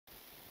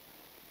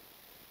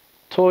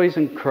Toys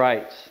and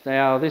crates.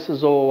 Now, this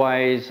is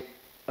always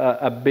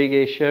a big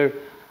issue.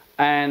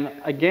 And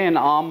again,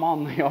 I'm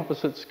on the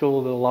opposite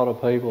school that a lot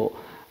of people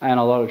and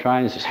a lot of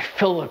trainers say,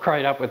 fill the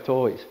crate up with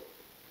toys.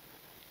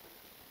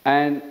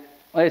 And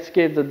let's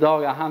give the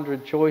dog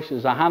 100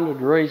 choices,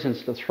 100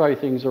 reasons to throw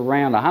things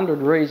around, 100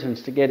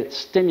 reasons to get it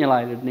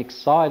stimulated and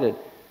excited.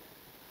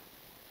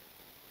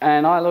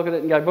 And I look at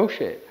it and go,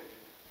 bullshit.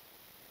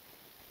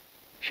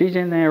 She's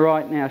in there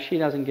right now, she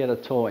doesn't get a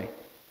toy.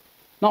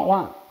 Not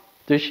one.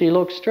 Does she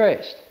look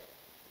stressed?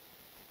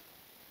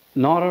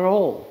 Not at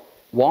all.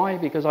 Why?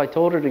 Because I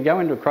taught her to go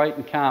into a crate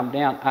and calm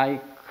down. A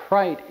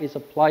crate is a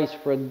place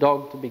for a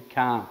dog to be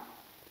calm,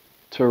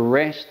 to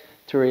rest,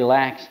 to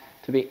relax,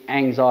 to be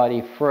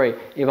anxiety free.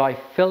 If I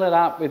fill it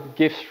up with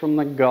gifts from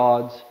the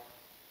gods,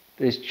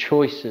 there's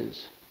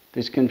choices,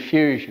 there's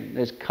confusion,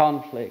 there's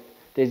conflict,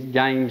 there's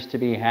games to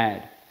be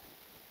had.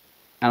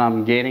 And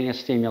I'm getting a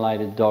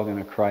stimulated dog in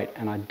a crate,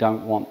 and I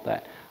don't want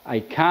that. A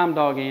calm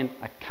dog in,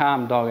 a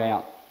calm dog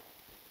out.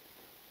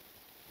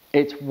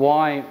 It's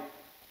why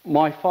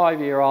my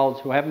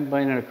 5-year-olds who haven't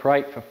been in a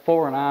crate for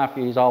 4.5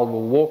 years old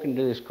will walk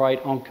into this crate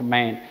on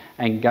command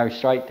and go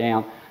straight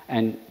down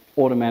and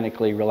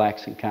automatically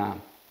relax and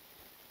calm.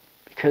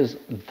 Because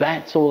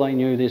that's all they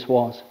knew this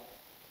was.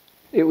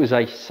 It was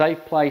a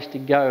safe place to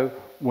go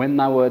when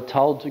they were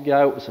told to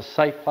go. It was a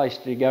safe place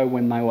to go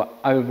when they were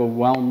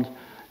overwhelmed.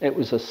 It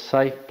was a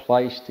safe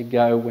place to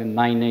go when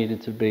they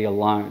needed to be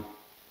alone.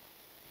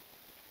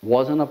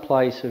 Wasn't a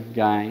place of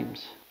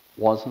games,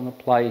 wasn't a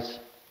place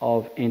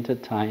of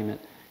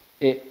entertainment.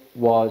 It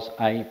was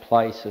a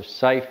place of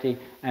safety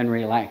and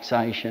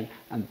relaxation,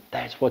 and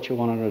that's what you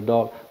want in a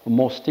dog. The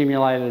more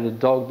stimulated a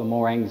dog, the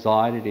more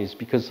anxiety it is,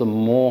 because the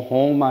more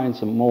hormones,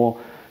 the more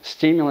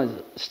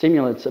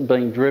stimulants are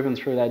being driven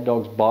through that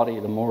dog's body,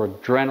 the more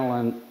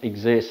adrenaline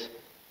exists.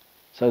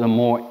 So the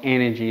more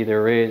energy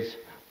there is,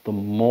 the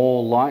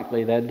more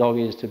likely that dog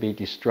is to be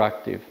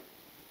destructive.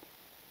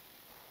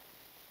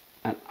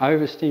 An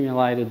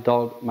overstimulated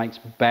dog makes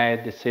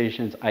bad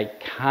decisions. A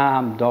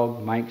calm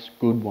dog makes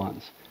good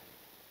ones.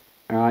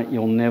 All right?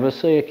 You'll never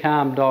see a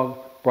calm dog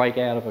break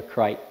out of a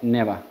crate.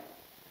 Never.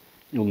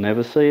 You'll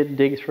never see it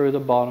dig through the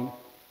bottom.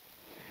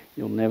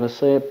 You'll never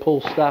see it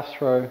pull stuff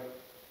through.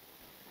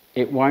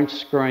 It won't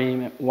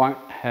scream. It won't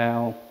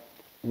howl.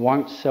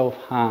 Won't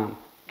self-harm.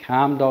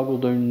 Calm dog will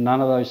do none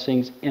of those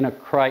things in a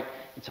crate.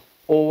 It's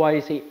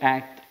always the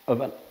act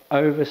of an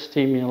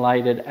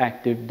overstimulated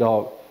active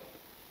dog.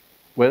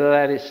 Whether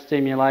that is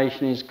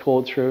stimulation is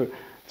caused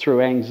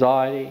through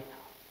anxiety,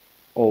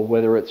 or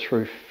whether it's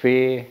through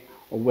fear,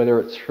 or whether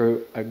it's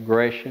through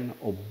aggression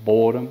or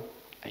boredom,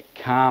 a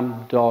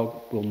calm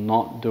dog will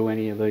not do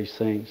any of these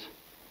things.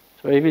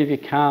 So even if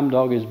your calm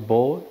dog is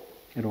bored,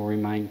 it'll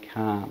remain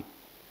calm.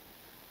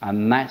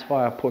 And that's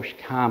why I push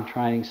calm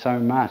training so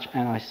much.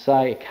 And I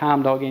say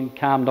calm dog in,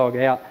 calm dog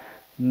out,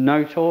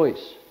 no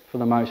toys for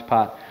the most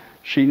part.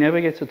 She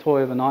never gets a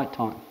toy overnight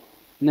time.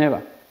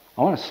 Never.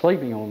 I want her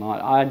sleeping all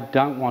night. I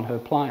don't want her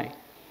playing.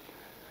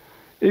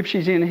 If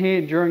she's in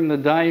here during the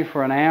day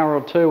for an hour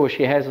or two, or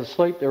she has a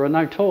sleep, there are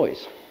no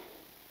toys.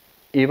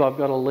 If I've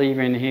got to leave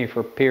her in here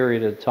for a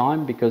period of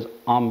time because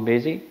I'm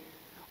busy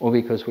or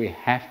because we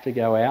have to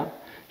go out,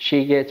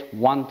 she gets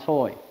one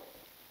toy.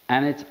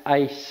 And it's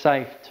a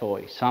safe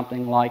toy,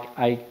 something like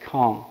a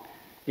Kong.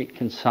 It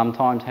can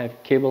sometimes have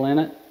kibble in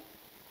it.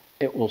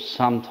 It will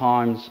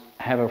sometimes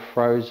have a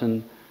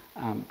frozen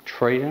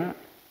treat in it.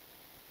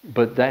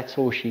 But that's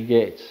all she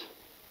gets.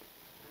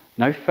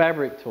 No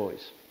fabric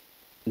toys.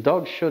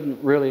 Dogs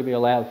shouldn't really be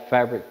allowed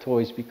fabric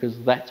toys,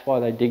 because that's why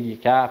they dig your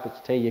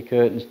carpets, tear your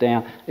curtains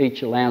down, eat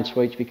your lounge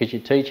suites, because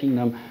you're teaching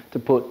them to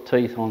put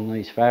teeth on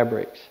these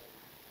fabrics.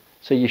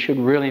 So you should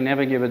really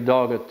never give a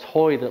dog a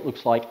toy that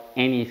looks like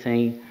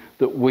anything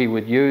that we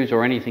would use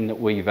or anything that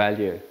we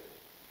value.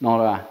 Not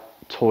a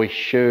toy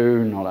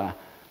shoe, not a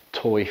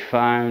toy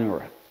phone or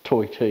a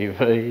toy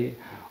TV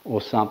or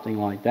something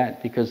like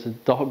that, because the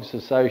dog's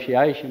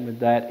association with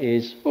that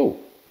is, oh,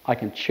 I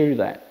can chew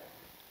that.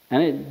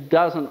 And it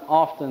doesn't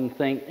often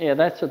think, yeah,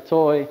 that's a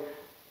toy,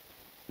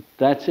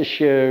 that's a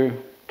shoe,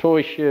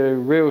 toy shoe,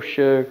 real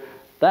shoe.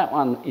 That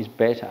one is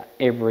better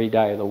every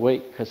day of the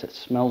week because it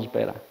smells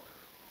better,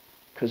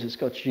 because it's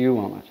got you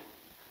on it.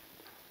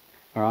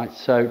 All right,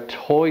 so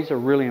toys are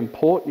really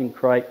important in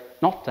crate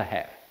not to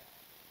have.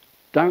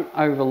 Don't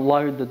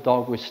overload the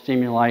dog with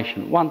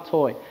stimulation. One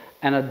toy,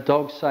 and a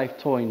dog-safe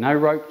toy. No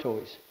rope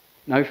toys,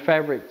 no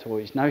fabric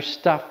toys, no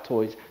stuffed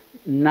toys,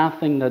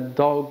 nothing the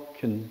dog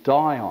can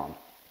die on.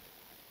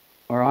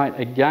 All right,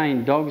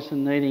 again, dogs are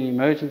needing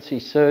emergency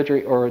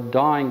surgery or are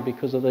dying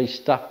because of these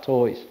stuffed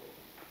toys.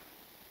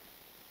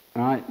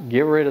 All right,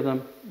 get rid of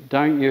them,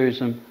 don't use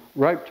them.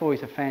 Rope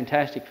toys are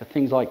fantastic for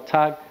things like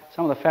tug.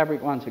 Some of the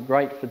fabric ones are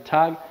great for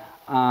tug,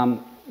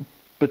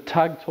 but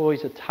tug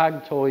toys are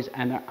tug toys,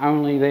 and they're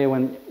only there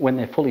when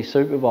they're fully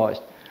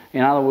supervised.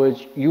 In other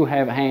words, you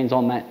have hands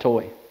on that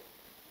toy.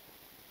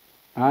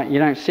 All right, you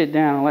don't sit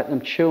down and let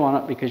them chew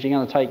on it because you're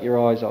going to take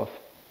your eyes off.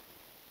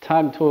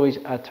 Tug toys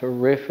are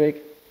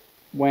terrific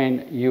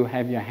when you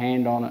have your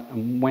hand on it,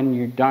 and when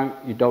you don't,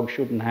 your dog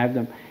shouldn't have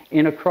them.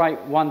 In a crate,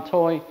 one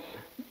toy,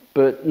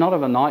 but not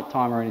of a night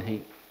time or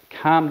anything.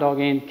 Calm dog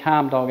in,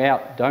 calm dog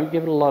out. Don't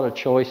give it a lot of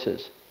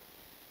choices.